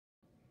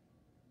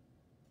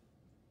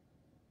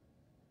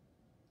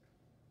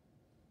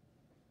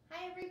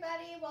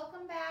everybody,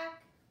 welcome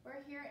back.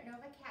 We're here at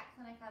Nova Cat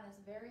Clinic on this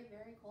very,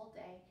 very cold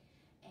day,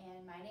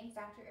 and my name's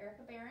Dr.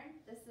 Erica Barron.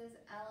 This is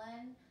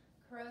Ellen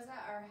Carroza,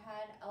 our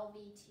head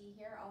LVT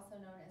here, also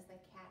known as the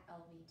Cat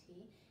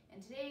LVT. And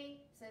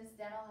today, since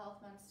Dental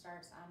Health Month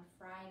starts on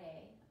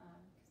Friday,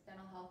 because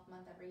Dental Health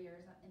Month every year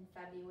is in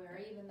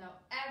February, even though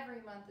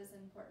every month is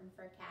important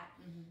for cat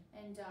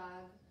and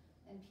dog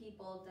and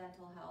people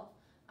dental health,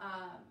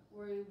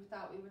 we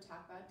thought we would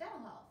talk about dental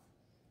health.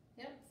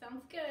 Yep,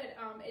 sounds good.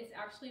 It's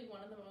actually one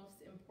of the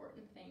most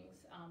important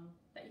things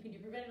that you can do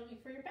preventatively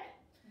for your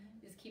pet,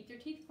 is keep their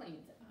teeth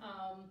cleaned.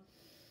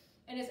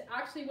 And it's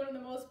actually one of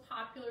the most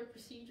popular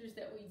procedures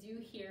that we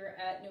do here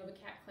at Nova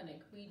Cat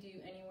Clinic. We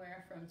do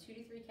anywhere from 2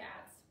 to 3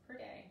 cats per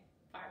day,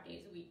 5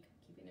 days a week,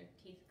 keeping their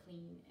teeth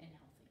clean and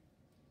healthy.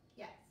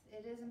 Yes,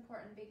 it is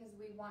important because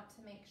we want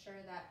to make sure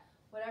that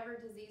whatever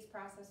disease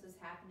process is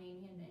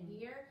happening in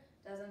here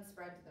doesn't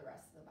spread to the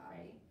rest of the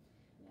body. Right.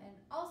 And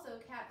also,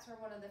 cats are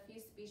one of the few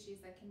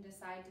species that can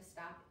decide to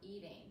stop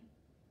eating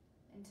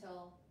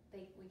until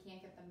we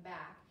can't get them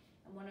back.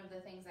 And one of the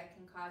things that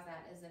can cause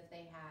that is if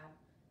they have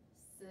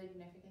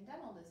significant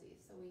dental disease.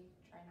 So we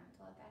try not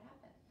to let that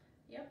happen.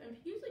 Yep, and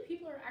usually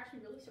people are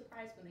actually really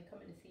surprised when they come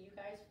in to see you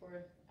guys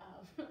for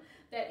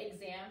that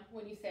exam,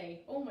 when you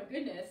say, oh my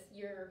goodness,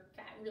 your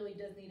cat really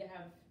does need to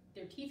have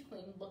their teeth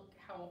cleaned. Look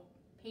how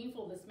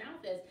painful this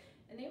mouth is.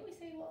 And they always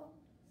say, well,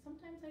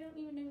 sometimes I don't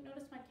even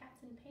notice my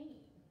cat's in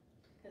pain,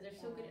 because they're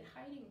so good at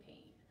hiding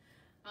pain.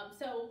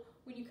 So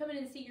when you come in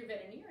and see your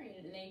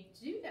veterinarian and they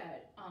do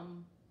that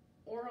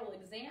oral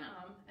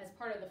exam as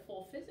part of the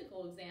full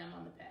physical exam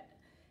on the pet,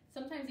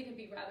 sometimes it can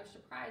be rather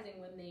surprising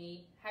when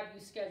they have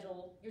you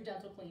schedule your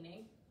dental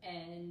cleaning,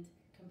 and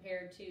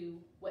compared to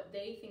what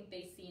they think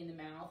they see in the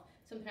mouth,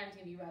 sometimes it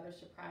can be rather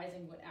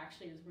surprising what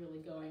actually is really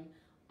going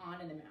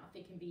on in the mouth.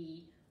 It can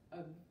be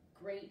a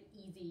great,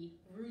 easy,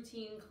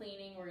 routine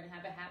cleaning. We're going to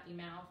have a happy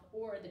mouth,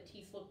 or the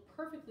teeth look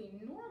perfectly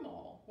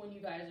normal when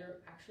you guys are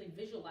actually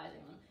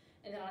visualizing them.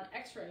 And then on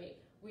x-ray,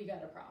 we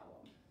got a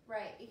problem.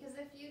 Right, because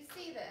if you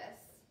see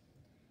this,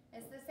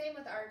 it's the same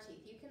with our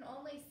teeth. You can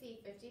only see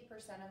 50%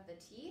 of the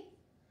teeth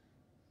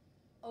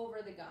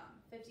over the gum.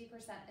 50%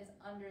 is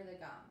under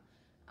the gum.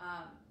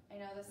 I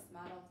know this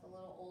model is a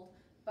little old,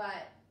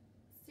 but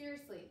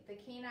seriously, the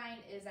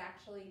canine is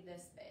actually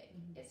this big.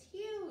 It's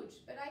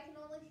huge, but I can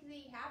only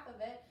see half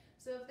of it.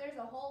 So if there's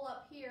a hole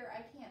up here,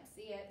 I can't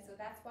see it. So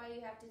that's why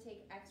you have to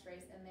take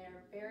x-rays, and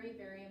they're very,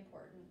 very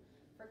important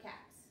for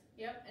cats.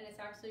 Yep, and it's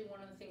actually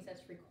one of the things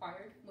that's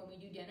required when we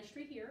do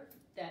dentistry here.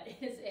 That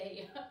is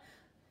a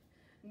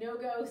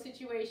no-go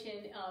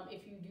situation.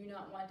 If you do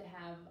not want to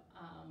have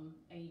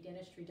a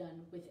dentistry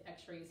done with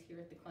x-rays here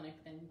at the clinic,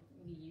 then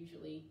we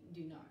usually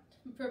do not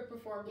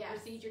perform the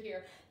procedure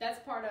here. That's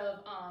part of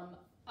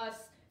us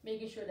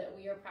making sure that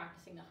we are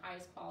practicing the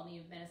highest quality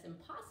of medicine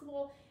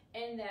possible,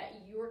 and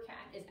that your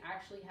cat is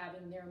actually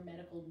having their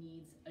medical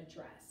needs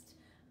addressed.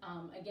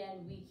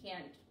 Again, we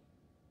can't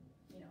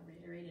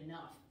reiterate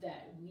enough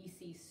that we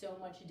see so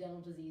much dental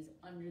disease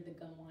under the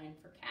gum line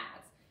for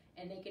cats,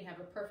 and they can have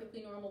a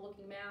perfectly normal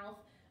looking mouth,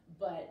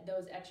 but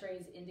those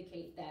x-rays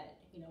indicate that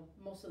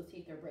most of the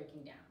teeth are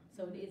breaking down.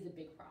 So it is a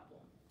big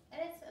problem.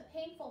 And it's a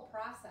painful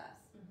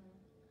process.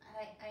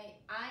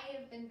 I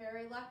have been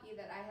very lucky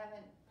that I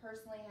haven't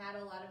personally had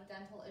a lot of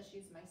dental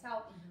issues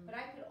myself, but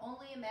I could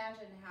only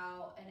imagine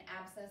how an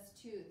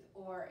abscessed tooth,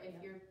 or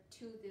if your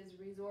tooth is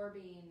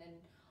resorbing, and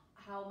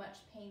how much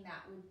pain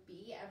that would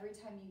be every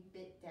time you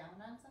bit down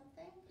on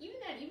something.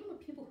 Even with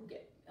people who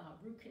get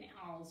root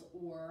canals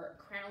or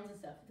crowns and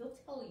stuff, they'll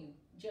tell you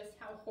just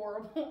how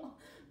horrible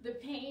the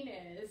pain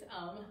is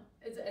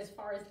as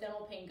far as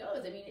dental pain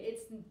goes. I mean,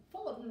 it's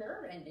full of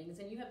nerve endings,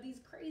 and you have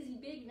these crazy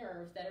big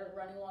nerves that are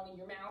running along in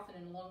your mouth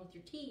and along with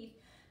your teeth,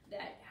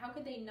 that how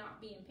could they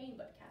not be in pain?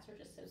 But cats are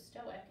just so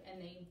stoic, and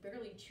they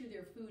barely chew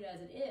their food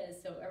as it is,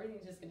 so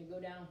everything's just going to go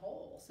down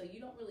whole. So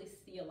you don't really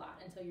see a lot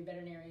until your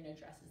veterinarian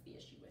addresses the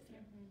issue with you.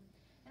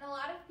 And a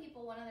lot of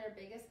people, one of their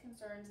biggest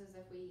concerns is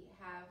if we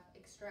have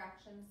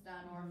extractions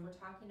done, or if we're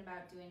talking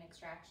about doing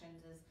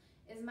extractions,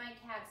 is my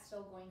cat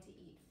still going to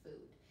eat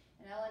food?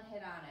 And Ellen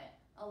hit on it.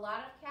 A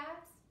lot of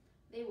cats,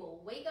 they will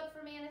wake up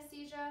from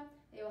anesthesia,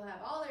 they will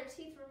have all their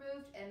teeth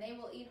removed, and they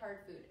will eat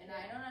hard food. And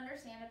I don't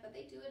understand it, but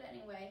they do it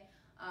anyway.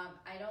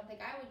 I don't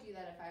think I would do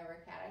that if I were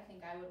a cat. I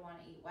think I would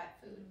want to eat wet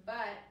food,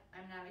 but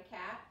I'm not a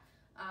cat,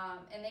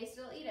 and they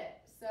still eat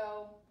it.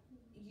 So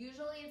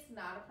usually it's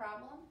not a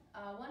problem.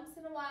 Once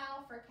in a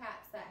while, for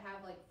cats that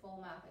have like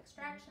full mouth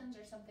extractions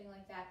or something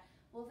like that,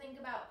 we'll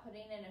think about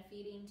putting in a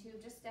feeding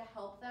tube just to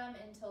help them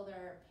until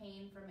their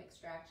pain from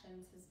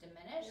extractions has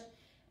diminished.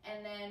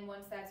 And then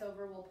once that's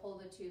over, we'll pull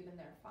the tube and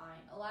they're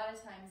fine. A lot of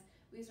times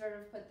we sort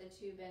of put the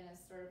tube in as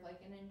sort of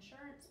like an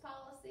insurance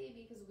policy,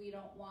 because we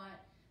don't want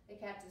the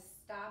cat to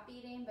stop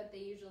eating, but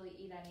they usually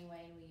eat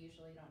anyway, and we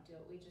usually don't do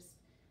it. We just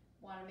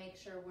want to make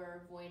sure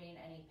we're avoiding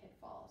any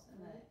pitfalls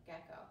in the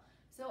get-go.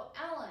 So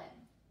Ellen,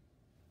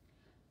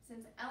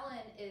 since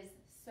Ellen is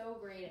so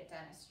great at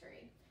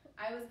dentistry,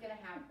 I was going to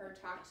have her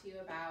talk to you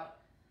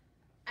about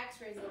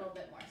x-rays a little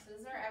bit more. So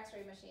this is our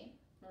x-ray machine.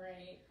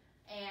 Right.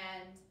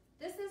 And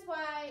this is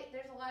why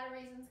there's a lot of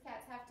reasons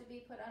cats have to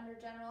be put under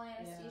general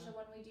anesthesia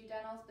when we do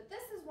dentals, but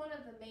this is one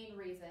of the main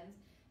reasons,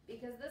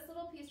 because this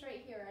little piece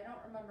right here, I don't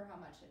remember how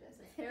much it is.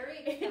 It's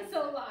very expensive. It's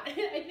a lot.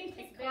 I think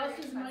it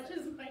costs as much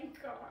as my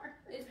car.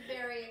 It's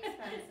very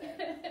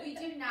expensive. We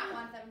do not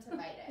want them to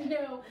bite it.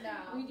 No,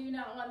 we do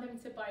not want them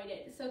to bite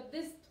it. So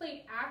this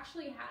plate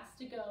actually has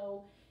to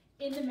go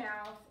in the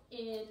mouth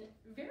in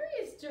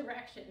various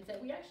directions,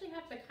 and we actually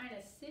have to kind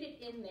of sit it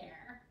in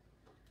there.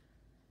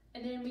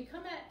 And then we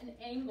come at an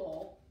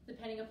angle,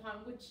 depending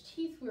upon which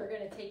teeth we're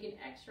going to take an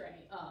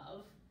x-ray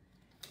of,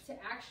 to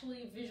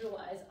actually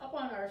visualize up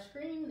on our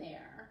screen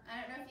there.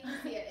 I don't know if you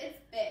can see it. It's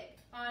big.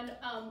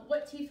 On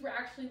what teeth we're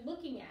actually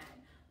looking at.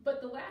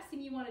 But the last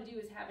thing you want to do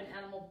is have an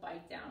animal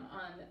bite down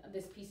on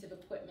this piece of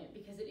equipment,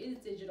 because it is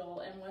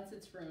digital, and once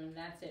it's ruined,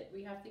 that's it.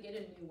 We have to get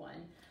a new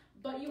one.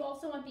 But you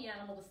also want the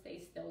animal to stay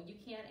still. You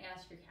can't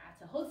ask your cat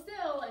to hold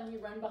still and you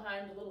run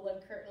behind a little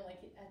red curtain like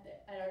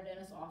at our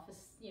dentist's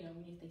office, you know,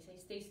 when they say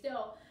stay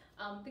still.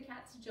 The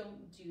cats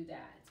don't do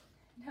that.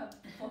 No.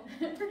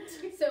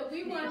 So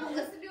we want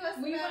them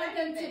to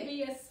anything.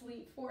 be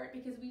asleep for it,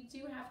 because we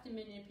do have to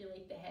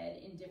manipulate the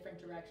head in different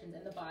directions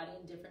and the body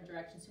in different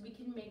directions, so we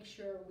can make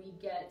sure we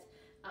get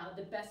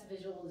the best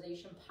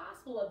visualization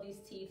possible of these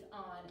teeth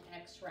on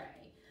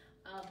x-ray.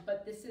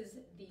 But this is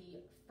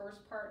the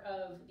first part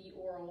of the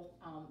oral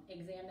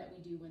exam that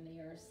we do when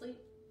they are asleep.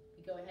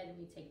 We go ahead and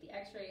we take the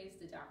x-rays,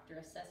 the doctor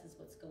assesses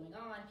what's going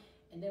on,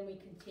 and then we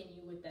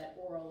continue with that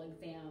oral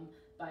exam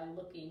by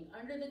looking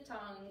under the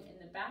tongue, in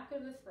the back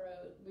of the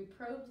throat. We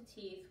probe the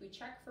teeth, we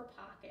check for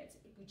pockets,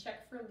 we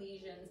check for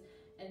lesions,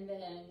 and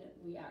then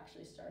we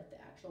actually start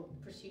the actual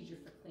procedure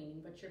for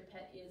cleaning. But your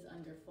pet is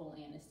under full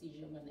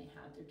anesthesia when they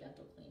have their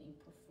dental cleaning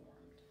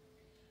performed.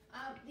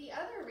 The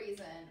other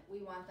reason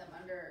we want them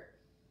under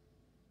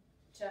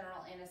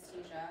general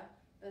anesthesia,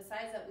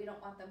 besides that we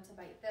don't want them to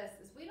bite this,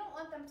 is we don't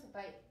want them to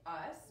bite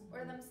us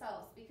or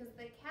themselves, because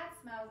the cat's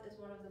mouth is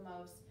one of the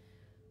most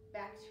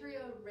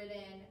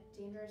bacteria-ridden,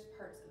 dangerous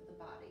parts of the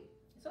body.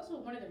 It's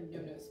also one of their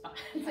no-no spots.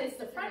 It's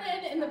the front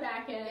end and the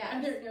back end are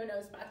their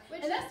no-no spots.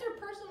 And that's their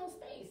personal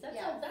space. That's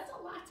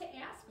a lot to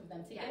ask of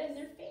them to get in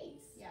their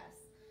face.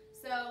 Yes.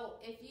 So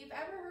if you've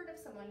ever heard of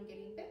someone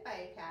getting bit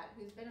by a cat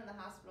who's been in the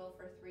hospital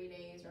for 3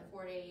 days or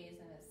 4 days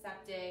and is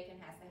septic and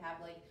has to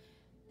have like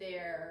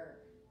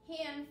their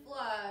hand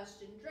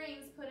flushed and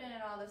drains put in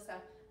and all this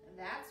stuff,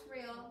 that's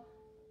real.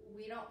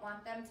 We don't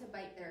want them to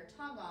bite their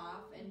tongue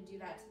off and do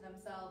that to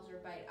themselves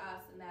or bite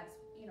us, and that's,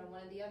 you know,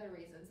 one of the other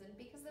reasons. And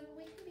because then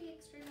we can be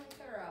extremely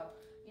thorough.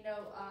 You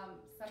know,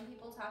 some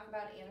people talk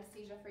about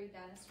anesthesia-free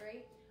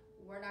dentistry.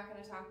 We're not going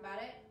to talk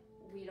about it.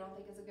 We don't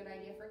think it's a good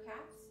idea for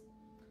cats.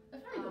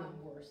 That's probably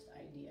the worst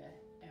idea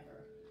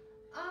ever.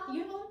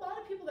 You have a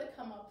lot of people that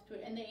come up to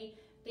it and they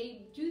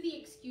do the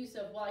excuse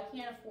of, well, I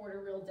can't afford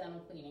a real dental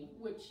cleaning,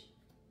 which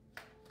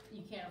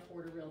you can't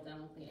afford a real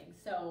dental cleaning.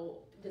 So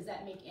does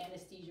that make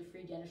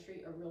anesthesia-free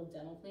dentistry a real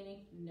dental cleaning?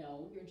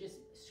 No, you're just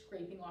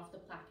scraping off the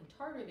plaque and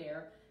tartar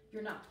there.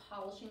 You're not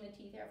polishing the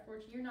teeth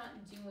afterwards. You're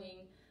not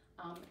doing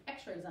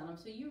x-rays on them.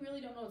 So you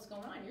really don't know what's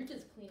going on. You're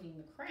just cleaning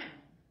the crown.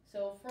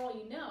 So for all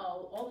you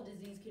know, all the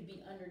disease could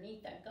be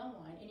underneath that gum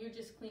line, and you're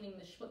just cleaning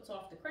the schmutz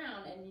off the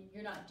crown, and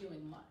you're not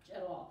doing much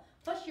at all.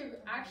 Plus, you're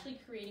actually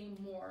creating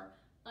more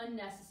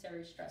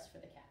unnecessary stress for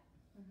the cat.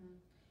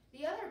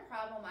 The other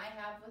problem I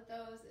have with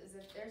those is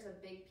if there's a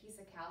big piece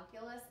of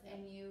calculus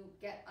and you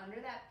get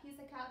under that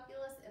piece of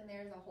calculus and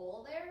there's a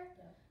hole there,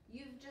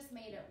 you've just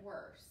made it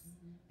worse.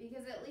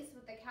 Because at least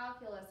with the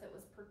calculus, it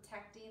was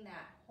protecting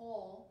that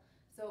hole,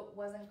 so it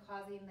wasn't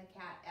causing the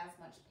cat as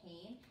much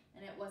pain,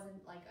 and it wasn't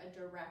like a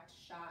direct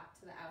shot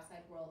to the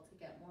outside world to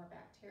get more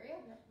bacteria.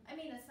 I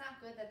mean, it's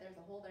not good that there's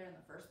a hole there in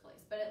the first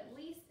place, but at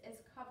least it's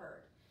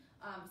covered.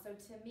 So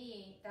to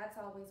me, that's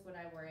always what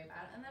I worry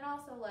about. And then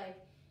also, like,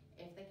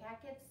 if the cat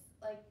gets,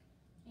 like,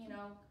 you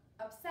know,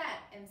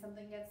 upset and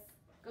something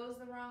goes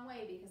the wrong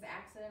way, because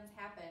accidents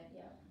happen,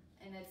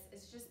 and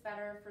it's just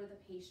better for the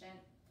patient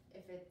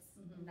if it's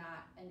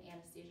not an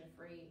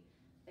anesthesia-free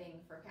thing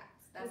for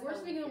cats. That's the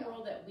worst thing in the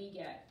world that we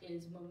get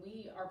is when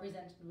we are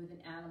presented with an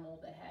animal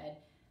that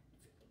had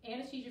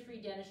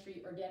anesthesia-free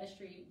dentistry or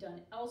dentistry done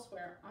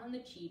elsewhere on the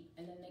cheap,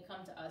 and then they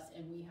come to us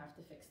and we have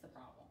to fix the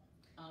problem.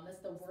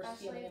 That's the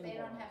worst feeling in the world. Especially if they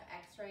don't have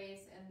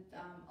x-rays and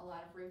a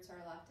lot of roots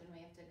are left and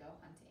we have to go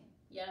hunting.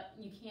 Yep,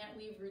 you can't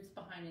leave roots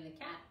behind in a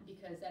cat,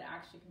 because that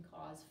actually can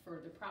cause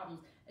further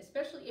problems,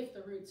 especially if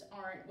the roots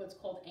aren't what's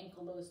called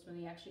ankylosed, when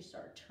they actually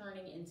start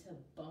turning into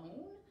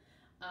bone.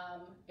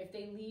 If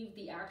they leave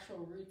the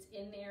actual roots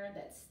in there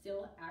that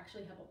still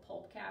actually have a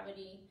pulp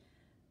cavity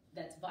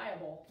that's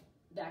viable,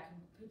 that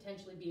can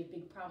potentially be a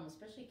big problem,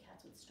 especially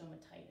cats with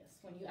stomatitis,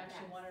 when you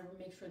actually want to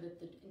make sure that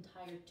the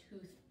entire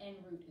tooth and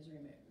root is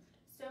removed.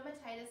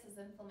 Stomatitis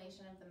is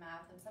inflammation of the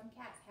mouth, and some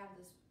cats have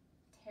this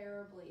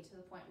terribly, to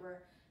the point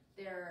where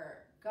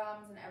their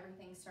gums and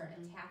everything start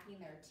attacking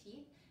their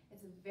teeth.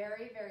 It's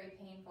very, very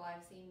painful.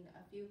 I've seen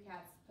a few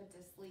cats put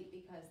to sleep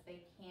because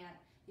they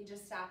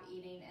just stop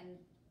eating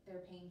and their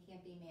pain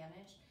can't be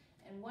managed.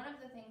 And one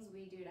of the things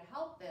we do to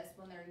help this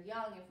when they're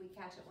young, if we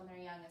catch it when they're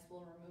young, is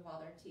we'll remove all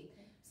their teeth.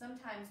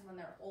 Sometimes when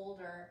they're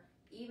older,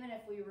 even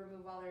if we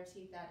remove all their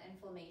teeth, that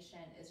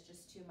inflammation is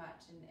just too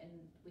much, and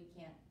we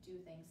can't do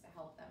things to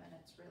help them, and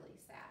it's really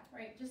sad.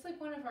 Right, just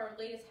like one of our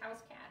latest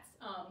house cats,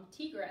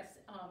 Tigress,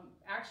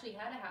 actually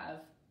had to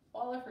have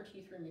all of her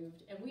teeth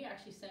removed, and we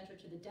actually sent her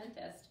to the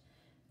dentist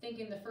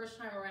thinking the first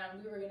time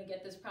around we were going to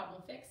get this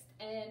problem fixed,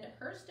 and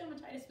her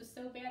stomatitis was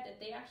so bad that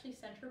they actually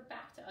sent her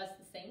back to us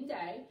the same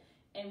day,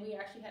 and we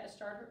actually had to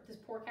start this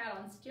poor cat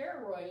on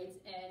steroids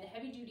and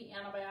heavy-duty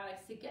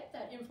antibiotics to get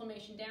that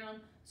inflammation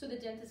down so the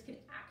dentist could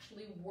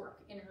actually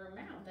work in her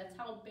mouth. That's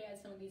how bad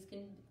some of these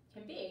can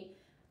be.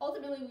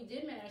 Ultimately, we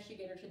did manage to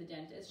get her to the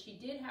dentist. She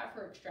did have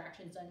her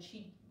extractions done.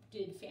 She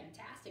did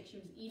fantastic. She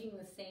was eating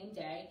the same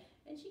day,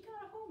 and she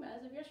got home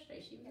as of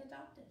yesterday. She was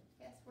adopted.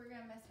 Yes, we're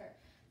going to miss her.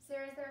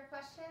 Sarah, is there a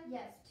question?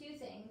 Yes, two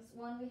things.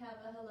 One, we have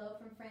a hello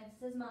from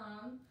Francis's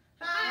mom.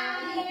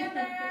 Hi,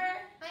 Amber!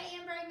 Hi,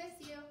 Amber, I miss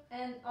you.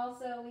 And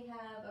also, we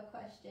have a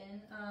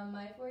question.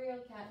 My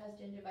 4-year-old cat has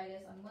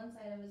gingivitis on one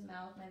side of his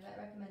mouth. My vet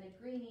recommended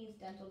greenies,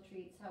 dental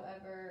treats.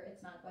 However,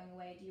 it's not going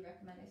away. Do you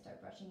recommend I start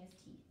brushing his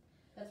teeth?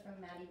 That's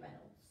from Maddie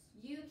Reynolds.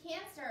 You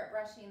can start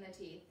brushing the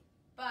teeth,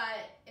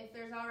 but if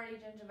there's already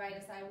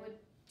gingivitis, I would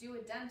do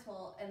a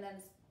dental and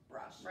then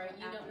brush. Right,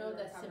 you don't know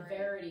the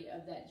severity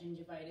of that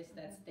gingivitis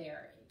that's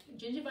there.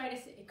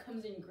 Gingivitis, it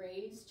comes in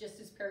grades, just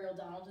as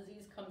periodontal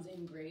disease comes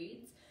in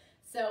grades.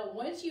 So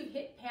once you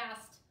hit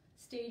past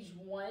stage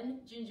 1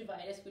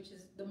 gingivitis, which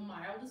is the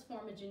mildest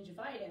form of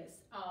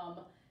gingivitis,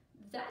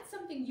 that's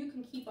something you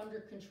can keep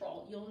under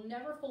control. You'll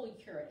never fully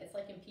cure it. It's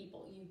like in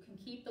people. You can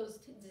keep those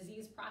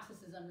disease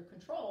processes under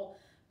control,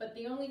 but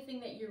the only thing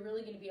that you're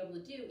really going to be able to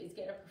do is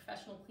get a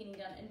professional cleaning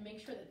done and make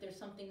sure that there's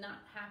something not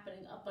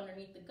happening up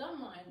underneath the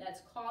gum line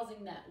that's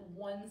causing that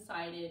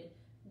one-sided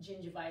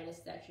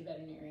gingivitis that your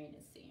veterinarian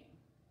is seeing.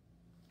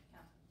 Yeah.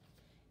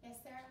 Yes,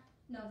 Sarah?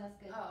 No, that's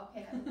good. Oh,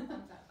 okay, that's a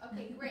thumbs up.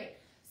 Okay, great.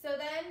 So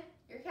then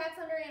your cat's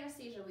under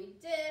anesthesia. We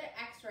did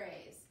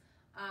x-rays.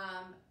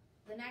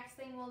 The next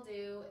thing we'll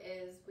do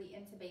is we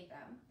intubate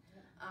them.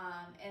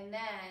 And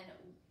then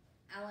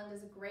Ellen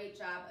does a great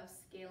job of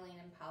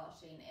scaling and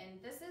polishing. And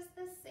this is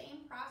the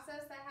same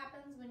process that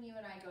happens when you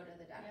and I go to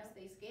the dentist. Yep.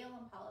 They scale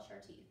and polish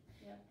our teeth.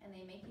 Yep. And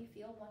they make you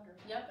feel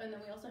wonderful. Yep, and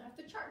then we also have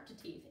to chart the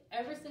teeth.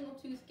 Every single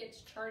tooth gets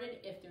charted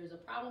if there's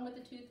a problem with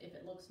the tooth, if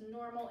it looks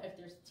normal, if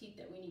there's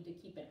teeth that we need to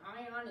keep an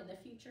eye on in the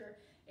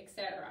future,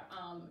 etc.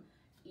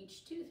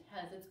 Each tooth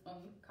has its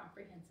own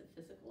comprehensive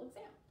physical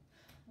exam.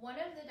 One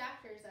of the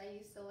doctors I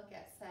used to look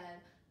at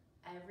said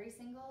every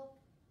single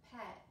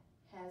pet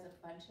has a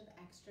bunch of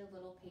extra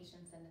little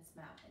patients in its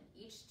mouth, and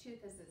each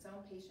tooth is its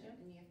own patient,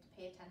 and you have to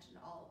pay attention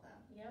to all of them.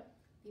 Yep.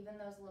 Even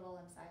those little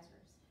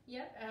incisors.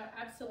 Yep,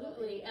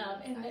 absolutely.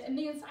 And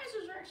the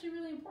incisors are actually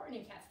really important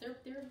in cats.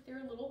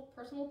 They're little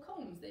personal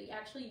combs. They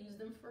actually use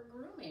them for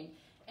grooming.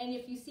 And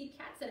if you see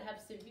cats that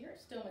have severe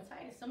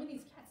stomatitis, some of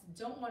these cats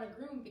don't want to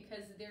groom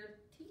because their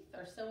teeth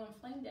are so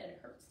inflamed that it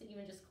hurts to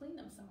even just clean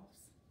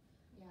themselves.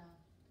 Yeah.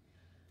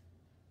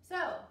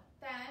 So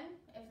then,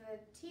 if the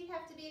teeth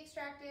have to be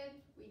extracted,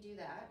 we do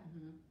that.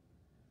 Mm-hmm.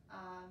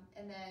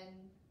 And then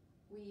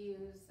we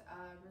use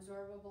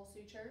resorbable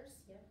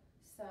sutures. Yep.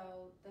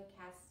 So the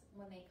cats,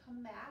 when they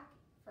come back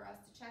for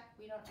us to check,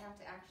 we don't have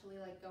to actually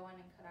like go in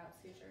and cut out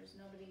sutures.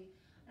 I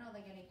don't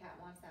think any cat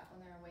wants that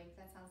when they're awake.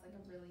 That sounds like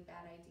a really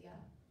bad idea.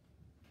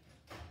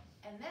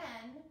 And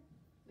then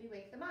we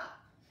wake them up,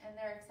 and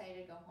they're excited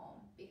to go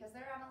home because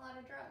they're on a lot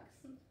of drugs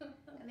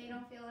and they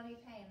don't feel any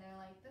pain. They're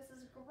like, this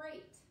is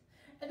great.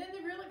 And then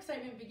the real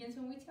excitement begins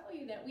when we tell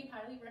you that we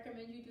highly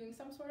recommend you doing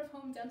some sort of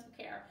home dental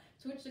care,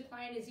 to which the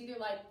client is either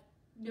like,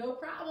 no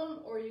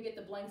problem, or you get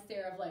the blank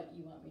stare of like,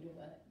 you want me to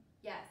what?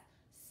 Yes.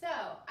 So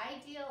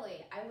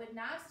ideally, I would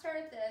not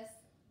start this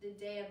the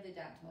day of the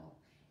dental.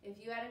 If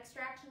you had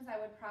extractions, I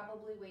would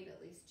probably wait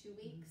at least 2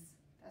 weeks.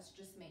 That's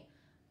just me.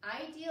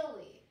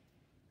 Ideally,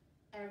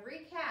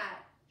 every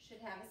cat should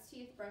have his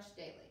teeth brushed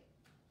daily.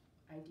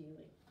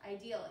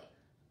 Ideally.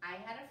 I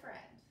had a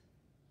friend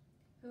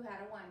who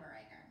had a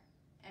Weimaraner,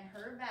 and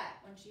her vet,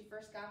 when she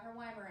first got her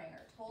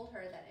Weimaraner, told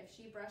her that if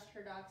she brushed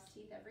her dog's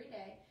teeth every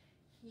day,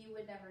 he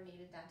would never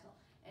need a dental.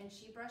 And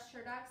she brushed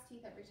her dog's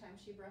teeth every time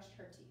she brushed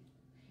her teeth.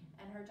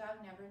 And her dog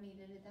never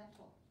needed a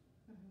dental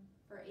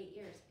for 8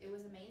 years. It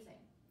was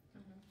amazing.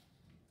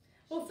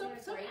 Well,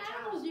 some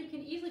animals you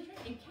can easily train.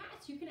 In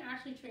cats, you can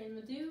actually train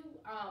them to do,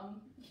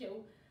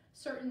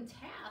 certain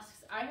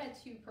tasks. I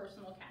had 2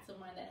 personal cats of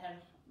mine that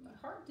had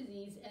heart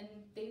disease, and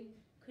they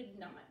could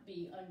not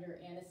be under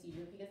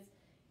anesthesia because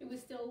it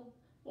was still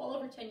well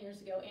over 10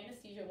 years ago.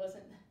 Anesthesia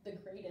wasn't the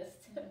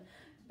greatest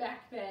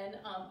back then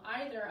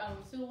either.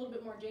 Still a little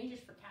bit more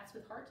dangerous for cats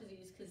with heart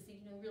disease because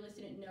really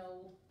didn't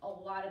know a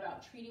lot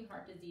about treating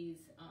heart disease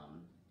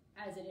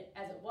as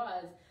it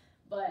was.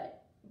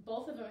 But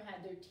both of them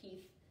had their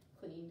teeth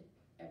cleaned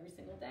every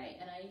single day,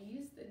 and they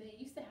used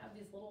to have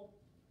these little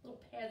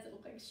pads that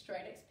look like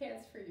Stridex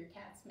pads for your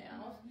cat's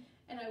mouth,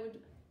 and I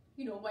would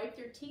wipe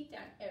their teeth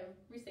down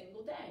every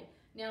single day.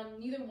 Now,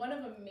 neither one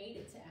of them made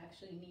it to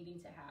actually needing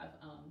to have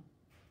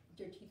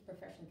their teeth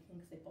professionally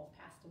cleaned because they both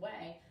passed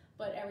away.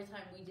 But every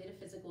time we did a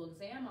physical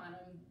exam on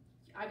them,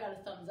 I got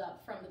a thumbs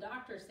up from the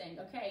doctor saying,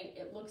 okay,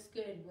 it looks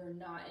good. We're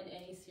not in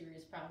any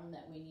serious problem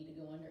that we need to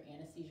go under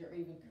anesthesia or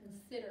even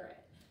consider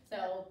it.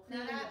 So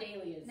cleaning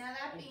daily is now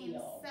that being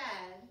ideal.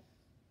 said,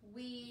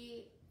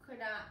 we could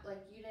not,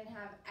 like, you didn't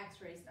have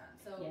x-rays done,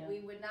 so Yeah.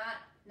 we would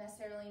not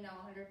necessarily know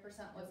 100%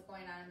 what's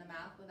going on in the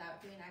mouth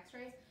without doing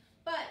x-rays,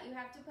 but you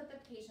have to put the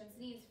patient's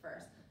needs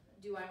first.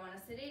 Do I want to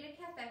sedate a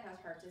cat that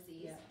has heart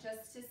disease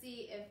just to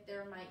see if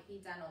there might be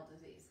dental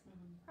disease?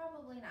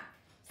 Probably not.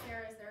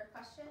 Sarah, is there a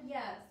question?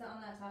 Yeah, so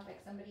on that topic,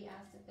 somebody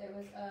asked if there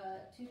was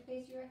a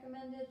toothpaste you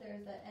recommended.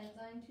 There's the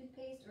enzyme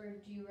toothpaste, or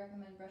do you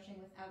recommend brushing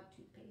without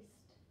toothpaste?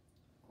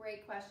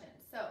 Great question.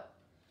 So,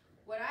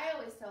 what I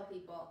always tell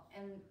people,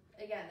 and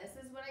again, this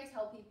is what I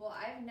tell people,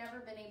 I've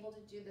never been able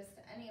to do this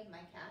to any of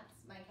my cats.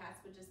 My cats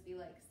would just be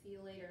like, see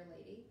you later,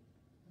 lady.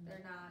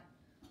 They're not,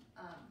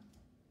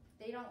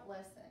 they don't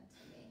listen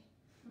to me.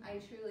 I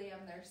truly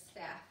am their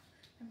staff.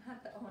 I'm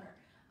not the owner.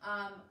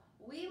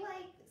 We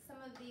like some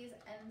of these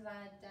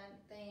enzyme dent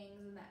things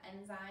and the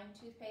enzyme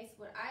toothpaste.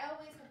 What I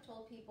always have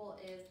told people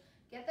is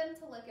get them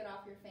to lick it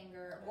off your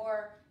finger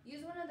or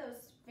use one of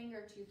those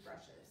finger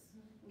toothbrushes.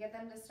 Get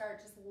them to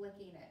start just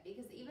licking it,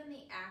 because even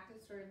the act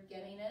of sort of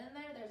getting it in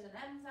there, there's an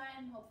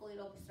enzyme, hopefully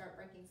it'll start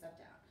breaking stuff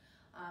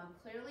down.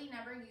 Clearly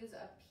never use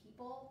a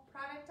people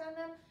product on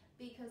them,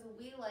 because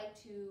we like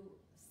to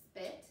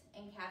spit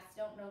and cats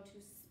don't know to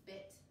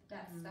spit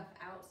that stuff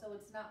out, so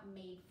it's not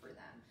made for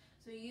them.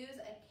 So use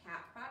a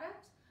cat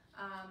product.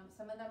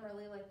 Some of them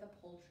really like the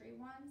poultry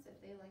ones, if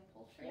they like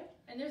poultry. Yep.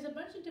 And there's a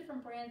bunch of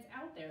different brands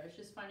out there. It's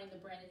just finding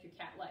the brand that your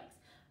cat likes.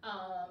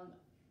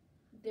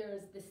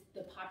 There's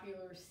the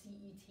popular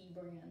CET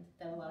brand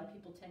that a lot of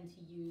people tend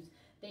to use.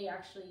 They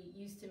actually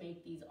used to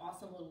make these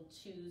awesome little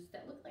chews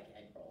that look like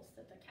egg rolls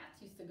that the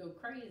cats used to go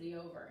crazy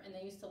over, and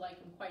they used to like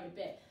them quite a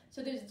bit.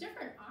 So there's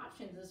different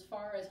options as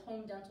far as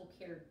home dental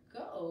care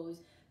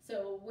goes.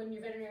 So when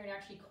your veterinarian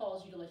actually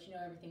calls you to let you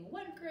know everything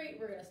went great,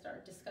 we're going to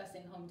start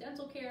discussing home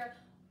dental care.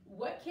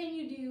 What can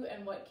you do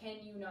and what can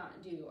you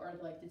not do are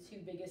like the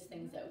two biggest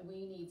things that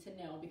we need to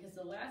know, because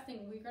the last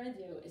thing we're going to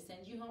do is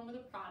send you home with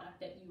a product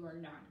that you are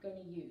not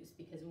going to use,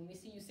 because when we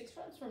see you 6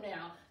 months from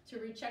now to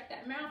recheck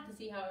that mouth to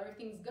see how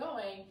everything's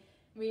going,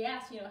 we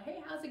ask,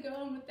 hey, how's it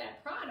going with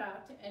that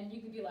product? And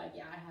you can be like,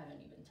 yeah, I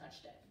haven't even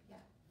touched it. Yeah.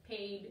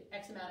 Paid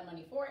X amount of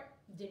money for it,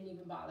 didn't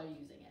even bother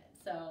using it.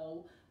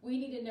 So we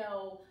need to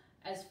know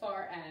as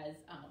far as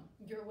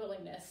your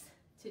willingness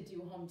to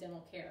do home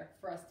dental care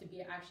for us to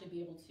actually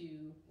be able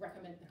to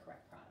recommend the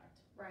correct product.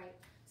 Right.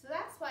 So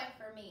that's why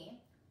for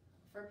me,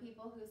 for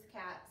people whose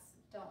cats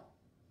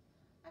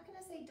I'm going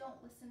to say don't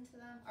listen to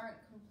them, aren't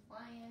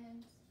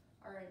compliant,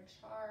 are in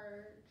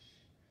charge,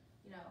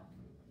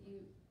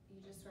 you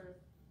just sort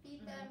of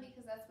feed them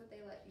because that's what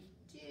they let you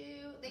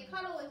do. They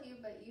cuddle with you,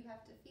 but you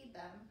have to feed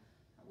them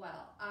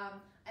well.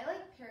 I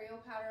like Perio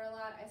powder a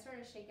lot. I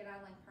sort of shake it on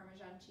like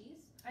Parmesan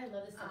cheese. I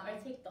love this stuff.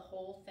 I take the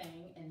whole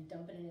thing and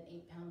dump it in an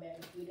 8-pound bag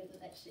of food and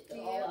that shit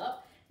Do all you?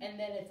 up, and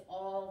then it's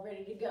all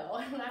ready to go.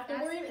 I don't have to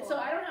That's worry. cool. So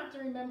I don't have to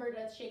remember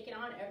to shake it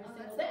on every single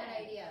That's a good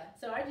day. idea.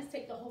 So I just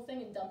take the whole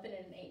thing and dump it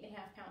in an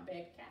 8.5-pound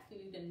bag of cat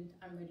food, and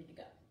I'm ready to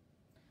go.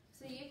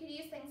 So you could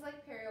use things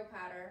like Perio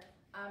powder.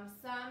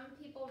 Some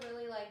people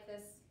really like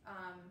this,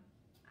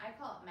 I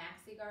call it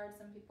MaxiGuard,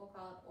 some people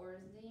call it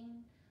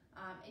Orzine.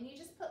 And you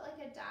just put like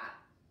a dot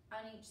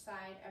on each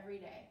side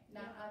every day,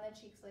 not on the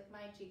cheeks like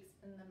my cheeks,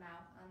 in the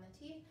mouth, on the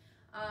teeth.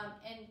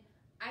 And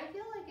I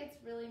feel like it's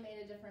really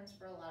made a difference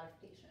for a lot of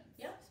patients.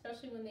 Yep,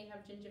 especially when they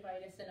have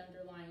gingivitis and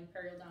underlying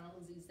periodontal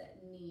disease that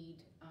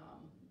need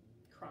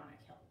chronic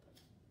help.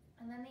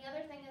 And then the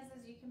other thing is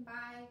you can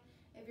buy,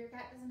 if your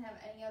cat doesn't have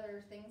any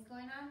other things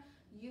going on,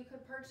 you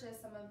could purchase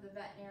some of the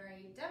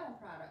veterinary dental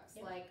products,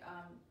 like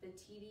the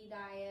TD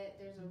diet.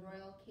 There's a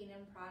Royal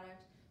Canin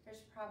product.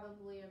 There's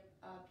probably a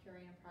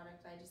Purina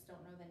product. I just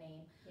don't know the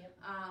name. Yep.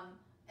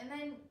 And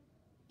then,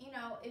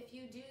 if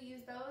you do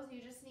use those,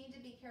 you just need to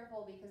be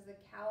careful because the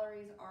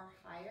calories are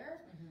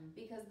higher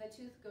because the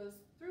tooth goes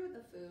through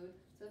the food.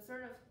 So it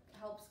sort of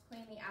helps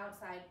clean the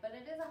outside, but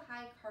it is a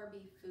high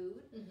carby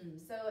food.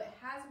 So it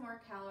has more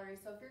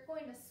calories. So if you're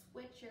going to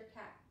switch your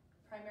cat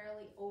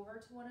primarily over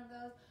to one of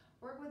those,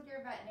 work with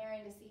your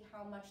veterinarian to see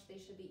how much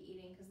they should be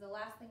eating, because the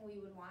last thing we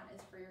would want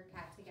is for your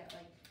cat to get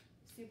like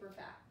super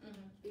fat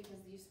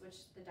because you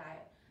switched the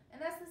diet. And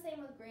that's the same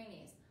with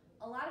greenies.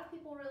 A lot of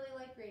people really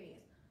like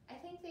greenies. I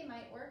think they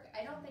might work.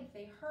 I don't think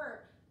they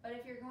hurt, but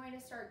if you're going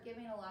to start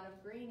giving a lot of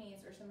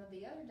greenies or some of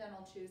the other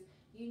dental chews,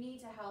 you need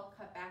to help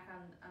cut back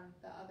on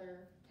the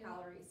other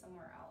calories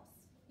somewhere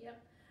else. Yep.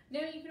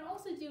 Now you can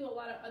also do a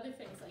lot of other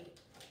things, like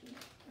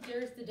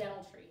there's the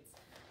dental treats.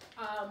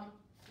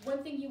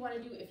 One thing you want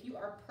to do if you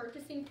are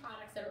purchasing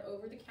products that are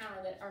over the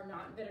counter that are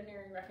not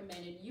veterinarian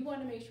recommended, you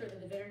want to make sure that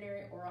the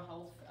Veterinary Oral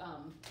Health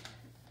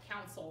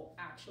Council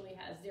actually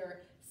has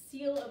their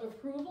seal of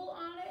approval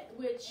on it,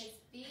 which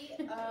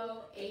it's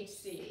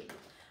VOHC.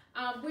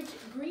 which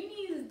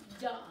Greenies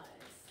does.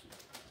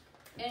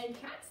 And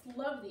cats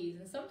love these,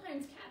 and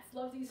sometimes cats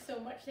love these so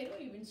much they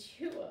don't even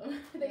chew them.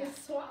 They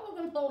swallow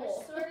them whole.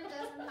 Which sort of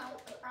doesn't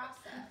help the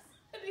process.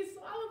 They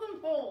swallow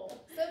them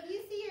whole. So if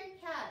you see your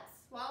cat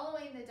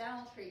swallowing the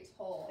dental treats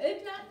whole,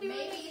 it's not doing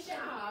maybe its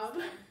job.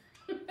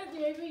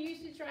 Maybe you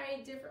should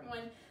try a different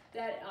one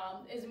that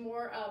is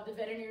more of the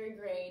veterinary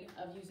grade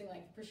of using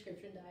like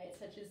prescription diet,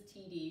 such as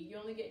TD. You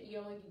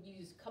only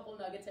use a couple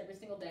nuggets every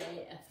single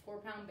day. A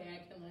 4-pound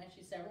bag can last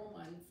you several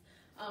months.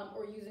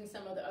 Or using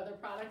some of the other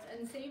products,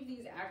 and save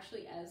these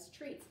actually as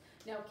treats.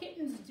 Now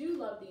kittens do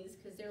love these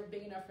because they're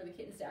big enough for the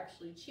kittens to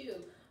actually chew,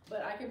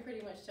 but I can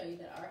pretty much tell you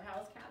that our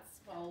house cats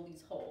swallow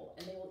these whole,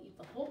 and they will eat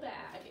the whole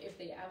bag if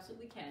they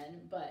absolutely can,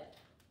 but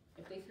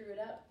if they threw it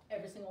up,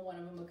 every single one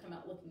of them would come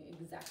out looking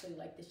exactly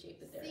like the shape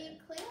that they're in.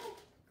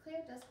 Cleo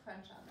does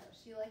crunch on those.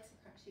 She likes to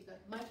crunch. She goes,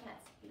 my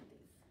cats hate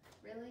these.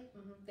 Really?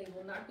 Mm-hmm. They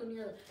will not go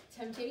near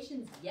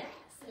Temptations. Yes.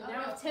 And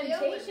now if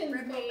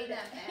Temptations made,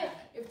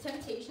 if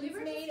Temptations we were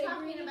made just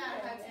talking a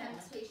about how yeah.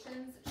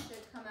 Temptations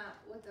should come out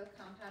with a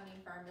compounding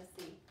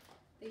pharmacy.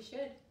 They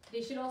should.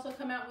 They should also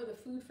come out with a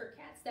food for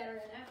cats that are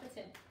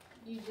inappetent.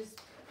 You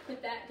just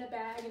put that in a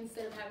bag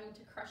instead of having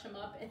to crush them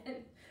up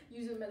and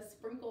use them as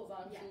sprinkles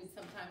on food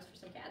sometimes for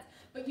some cats.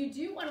 But you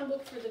do want to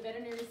look for the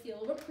veterinary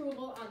seal of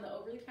approval on the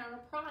over-the-counter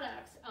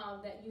products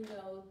that you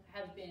know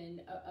have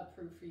been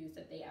approved for use,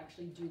 that they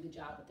actually do the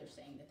job that they're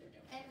saying that they're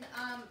doing. And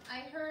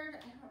I heard,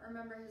 I don't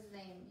remember his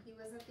name, he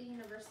was at the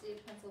University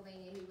of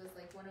Pennsylvania, he was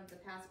like one of the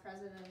past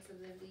presidents of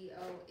the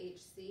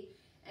VOHC,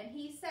 and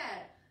he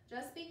said,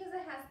 just because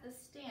it has the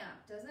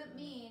stamp doesn't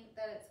mean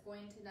that it's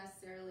going to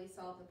necessarily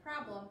solve the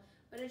problem,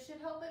 but it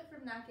should help it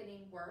from not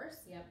getting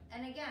worse. Yep.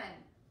 And again,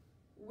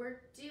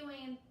 we're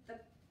doing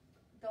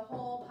the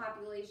whole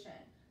population.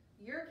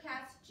 Your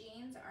cat's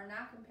genes are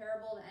not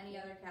comparable to any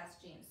other cat's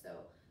genes.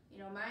 So, you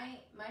know,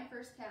 my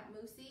first cat,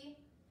 Moosey,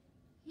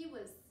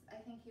 I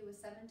think he was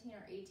 17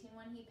 or 18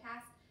 when he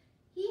passed.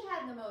 He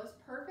had the most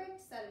perfect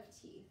set of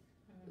teeth.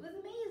 It was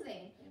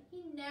amazing.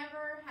 He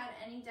never had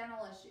any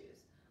dental issues.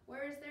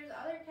 Whereas there's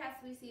other cats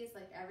we see, it's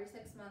like every 6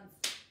 months,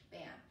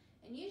 bam.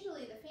 And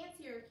usually the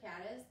fancier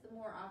cat is, the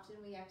more often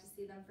we have to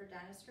see them for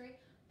dentistry.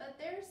 But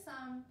there's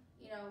some,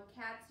 you know,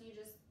 cats you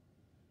just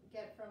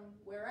get from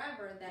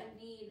wherever that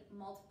need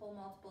multiple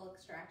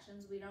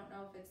extractions. We don't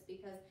know if it's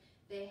because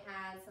they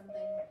had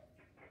something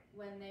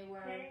when they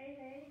were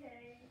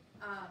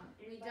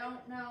we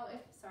don't know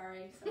if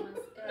someone's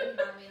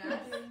intercoming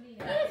us.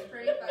 That's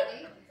pretty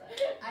funny.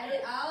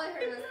 All I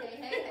heard was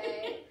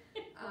hey.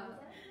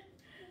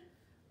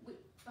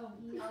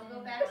 I'll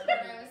go back to what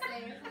I was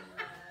saying.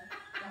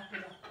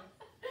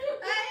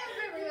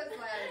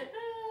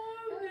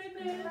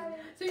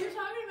 So you're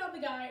talking about the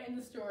guy in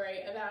the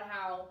story about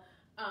how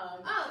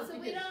so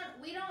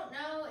we don't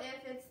know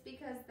if it's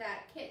because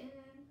that kitten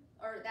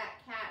or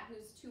that cat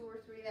who's 2 or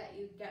 3 that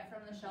you get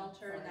from the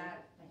shelter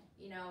that,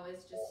 you know,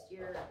 is just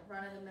your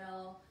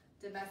run-of-the-mill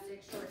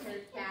domestic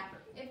short-haired cat.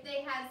 If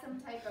they had some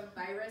type of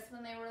virus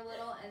when they were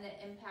little and it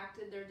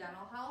impacted their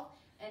dental health,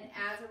 and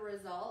as a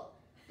result,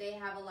 they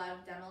have a lot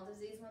of dental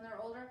disease when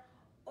they're older,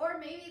 or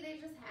maybe they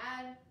just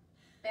had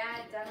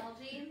bad dental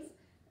genes.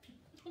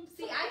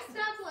 See, I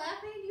stopped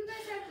laughing. You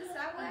guys have to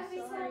stop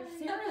laughing. Sorry.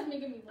 Sarah's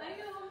making me laugh.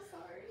 I know, I'm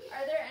sorry.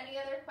 Are there any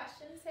other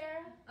questions,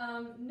 Sarah?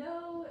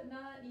 No,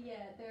 not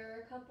yet. There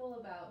are a couple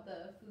about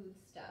the food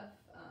stuff,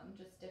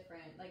 just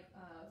different. Like,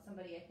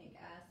 somebody I think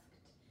asked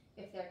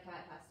if their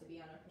cat has to be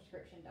on a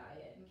prescription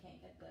diet and can't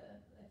get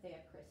if they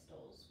have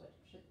crystals, what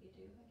should they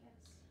do, I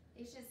guess?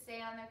 They should stay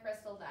on their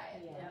crystal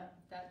diet. Yeah,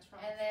 that's right.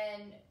 And then,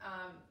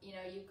 you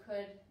know, you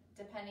could,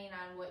 depending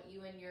on what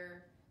you and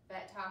your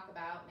vet talk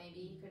about,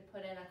 maybe you could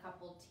put in a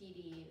couple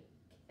TD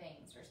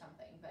things or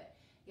something, but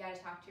you got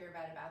to talk to your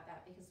vet about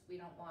that because we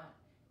don't want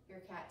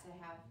your cat to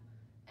have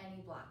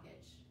any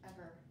blockage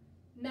ever.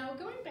 Now,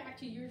 going back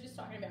to, you were just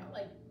talking about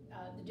like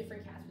the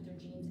different cats with their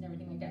genes and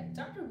everything like that.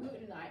 Dr.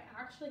 Wooten and I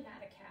actually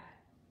had a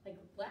cat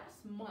like last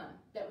month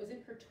that was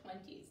in her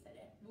 20s that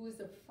it was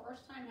the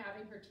first time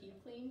having her teeth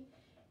cleaned,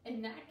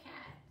 and that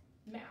cat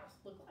mouth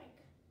looked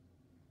like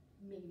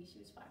maybe she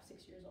was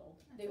 5-6 years old.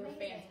 They were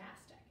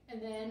fantastic.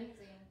 And then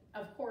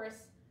of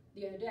course,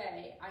 the other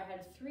day, I had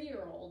a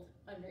 3-year-old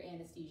under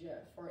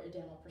anesthesia for a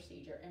dental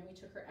procedure, and we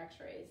took her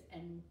x-rays,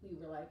 and we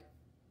were like,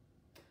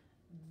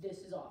 this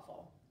is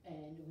awful,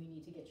 and we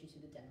need to get you to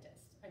the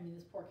dentist. I mean,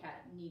 this poor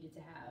cat needed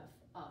to have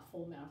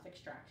full mouth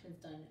extractions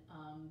done,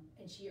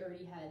 and she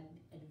already had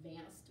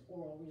advanced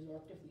oral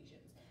resorptive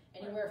lesions.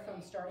 Anywhere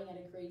from starting at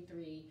a grade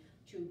 3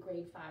 to a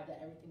grade 5 that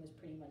everything was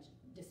pretty much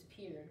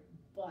disappeared,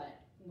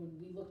 but when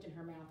we looked in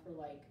her mouth, we're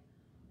like,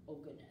 oh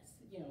goodness,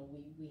 you know,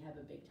 we have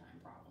a big time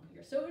problem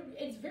here. So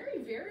it's very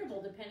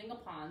variable depending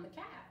upon the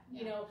cat.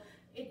 You know,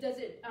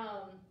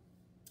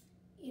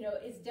 you know,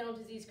 is dental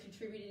disease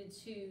contributed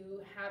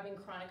to having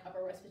chronic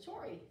upper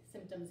respiratory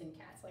symptoms in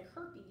cats like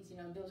herpes? You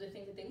know, those are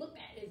things that they look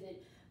at. Is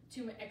it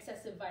too much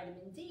excessive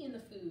vitamin D in the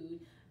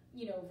food,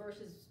 you know,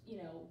 versus, you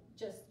know,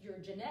 just your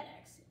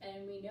genetics?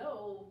 And we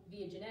know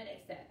via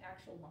genetics that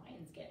actual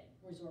lions get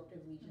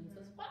resorptive lesions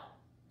as well.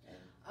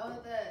 Oh,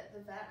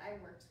 the vet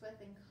I worked with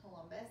in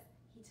Columbus,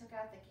 he took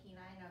out the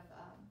canine of,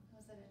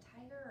 was it a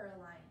tiger or a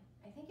lion?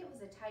 I think it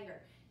was a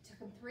tiger. It took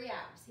him 3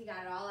 hours. He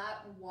got it all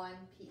out in one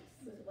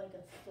piece. Was it like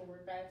a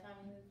sword by the time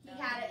He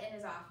had it in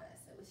his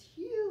office. It was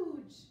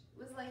huge. It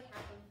was like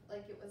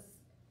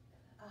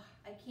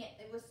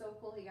it was so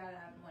cool he got it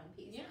out in one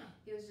piece. Yeah.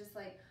 He was just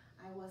like,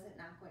 I wasn't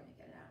not going to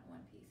get it out in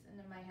one piece. And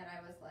in my head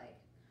I was like,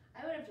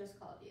 I would have just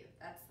called you.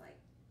 That's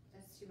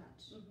too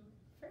much. Mm-hmm.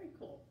 Very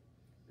cool.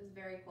 It was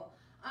very cool.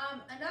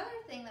 Another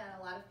thing that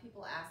a lot of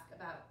people ask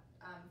about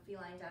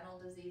feline dental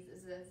disease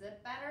is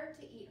it better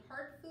to eat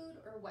hard food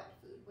or wet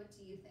food? What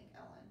do you think,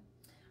 Ellen?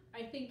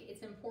 I think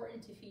it's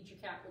important to feed your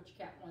cat what your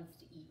cat wants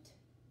to eat.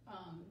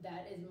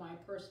 That is my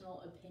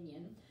personal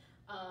opinion.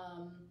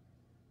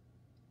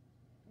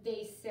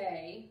 They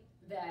say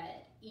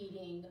that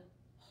eating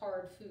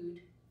hard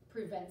food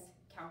prevents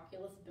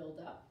calculus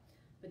buildup,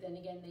 but then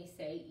again they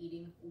say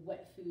eating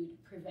wet food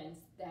prevents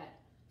that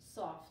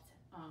soft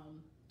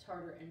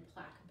tartar and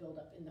plaque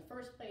buildup in the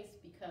first place,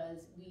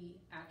 because the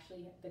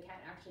cat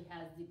actually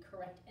has the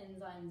correct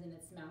enzymes in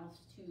its mouth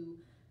to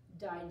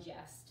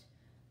digest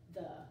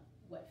the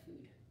wet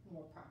food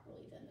more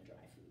properly than the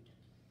dry food.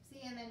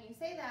 See, and then you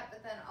say that,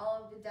 but then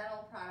all of the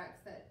dental products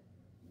that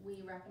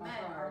we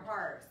recommend are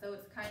hard. So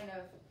it's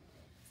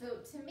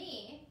so to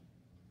me,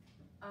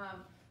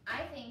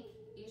 I think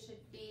you should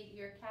feed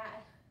your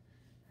cat.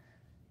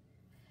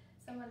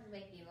 Someone's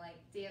making like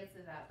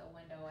dances out the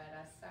window at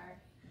us, sorry.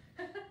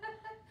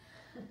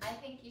 I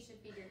think you should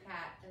feed your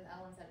cat, as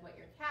Ellen said, what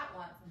your cat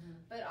wants,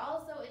 but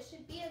also it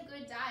should be a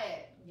good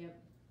diet. Yep.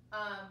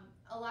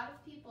 A lot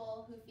of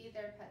people who feed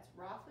their pets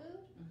raw food,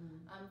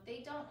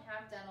 they don't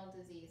have dental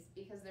disease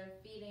because they're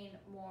feeding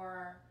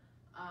more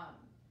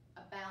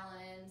a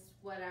balanced,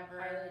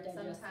 whatever. Highly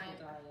digestible sometimes.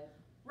 diet.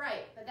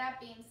 Right, but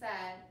that being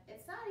said,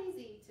 it's not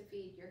easy to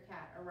feed your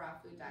cat a raw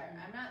food diet.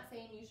 I'm not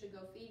saying you should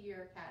go feed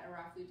your cat a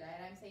raw food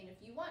diet. I'm saying if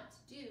you want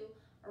to do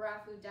a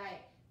raw food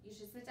diet, you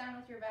should sit down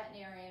with your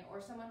veterinarian or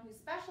someone who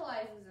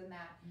specializes in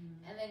that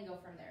and then go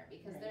from there,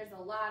 because there's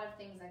a lot of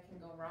things that can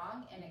go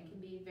wrong, and it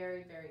can be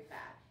very, very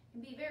bad. It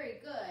can be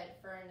very good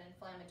for an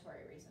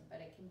inflammatory reason,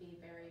 but it can be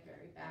very,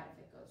 very bad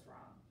if it goes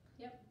wrong.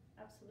 Yep,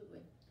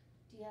 absolutely.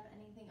 Do you have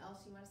anything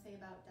else you want to say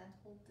about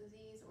dental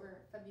disease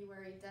or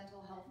February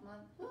Dental Health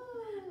Month?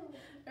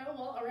 No,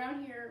 well,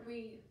 around here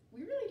we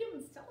really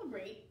don't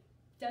celebrate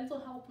Dental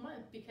Health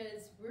Month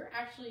because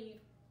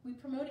we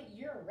promote it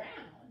year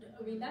round.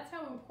 I mean, that's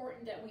how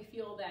important that we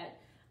feel that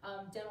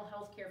dental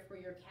health care for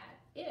your cat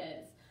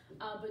is.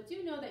 But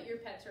do know that your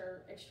pets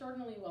are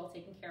extraordinarily well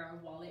taken care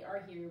of while they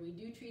are here. We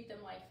do treat them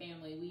like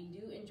family. We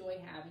do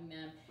enjoy having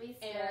them. We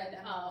stare at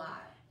them a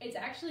lot. It's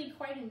actually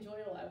quite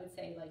enjoyable, I would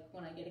say, like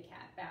when I get a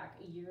cat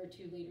back a year or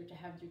two later to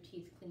have their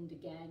teeth cleaned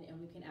again, and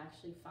we can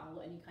actually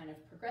follow any kind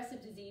of progressive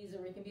disease,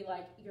 or we can be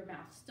like, your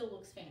mouth still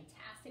looks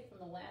fantastic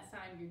from the last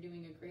time, you're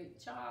doing a great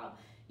job.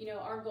 You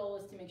know, our goal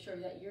is to make sure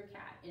that your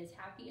cat is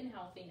happy and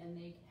healthy and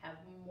they have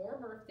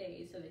more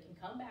birthdays so they can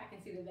come back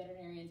and see the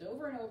veterinarians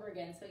over and over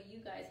again, so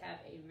you guys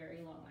have a very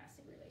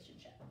long-lasting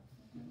relationship.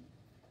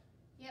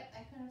 Yep,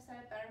 I couldn't have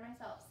said it better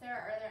myself.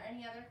 Sarah, are there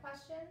any other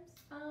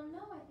questions? No,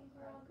 I think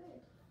we're all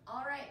good.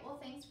 All right, well,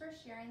 thanks for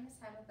sharing this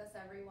time with us,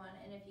 everyone.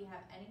 And if you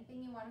have anything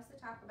you want us to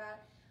talk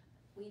about,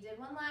 we did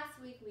one last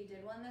week, we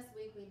did one this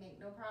week. We make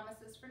no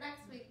promises for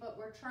next week, but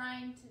we're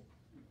trying to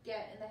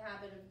get in the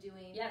habit of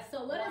doing. Yeah,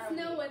 so let us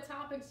know what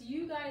topics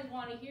you guys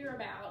want to hear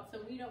about,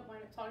 so we don't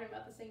wind up talking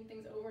about the same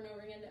things over and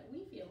over again that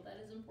we feel that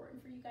is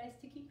important for you guys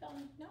to keep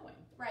on knowing.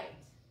 Right.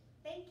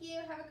 Thank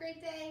you. Have a great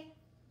day.